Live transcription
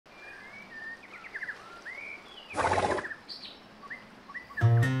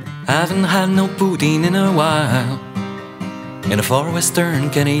Haven't had no poutine in a while, in a far western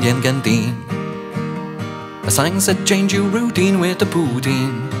Canadian canteen. A sign said change your routine with a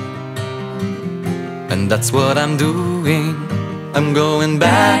poutine, and that's what I'm doing. I'm going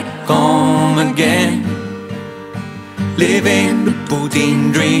back home again, living the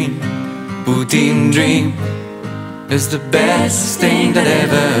Poutine Dream. Poutine Dream is the best thing that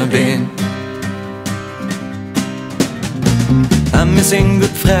ever been. I'm missing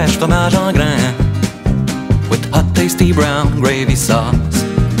good fresh fromage en grain, with hot tasty brown gravy sauce,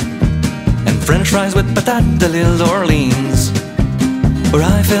 and French fries with patate de l'Île Orleans, where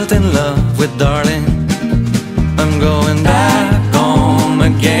I felt in love with darling. I'm going back home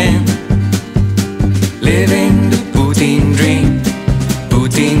again, living the Poutine Dream.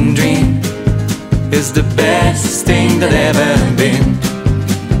 Poutine Dream is the best thing that ever been.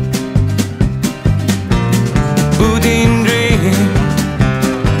 Poutine Dream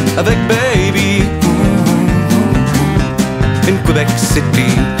avec baby in Quebec City,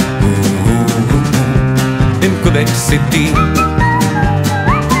 in Quebec City.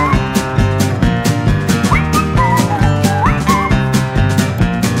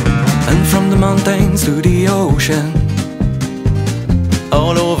 And from the mountains to the ocean,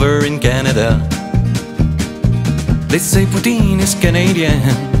 all over in Canada, they say poutine is Canadian,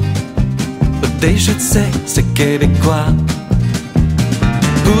 but they should say c'est québécois.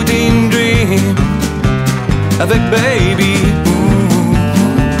 Poutine Dream avec baby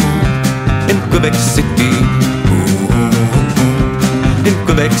in Quebec City, in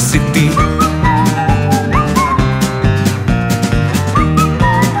Quebec City.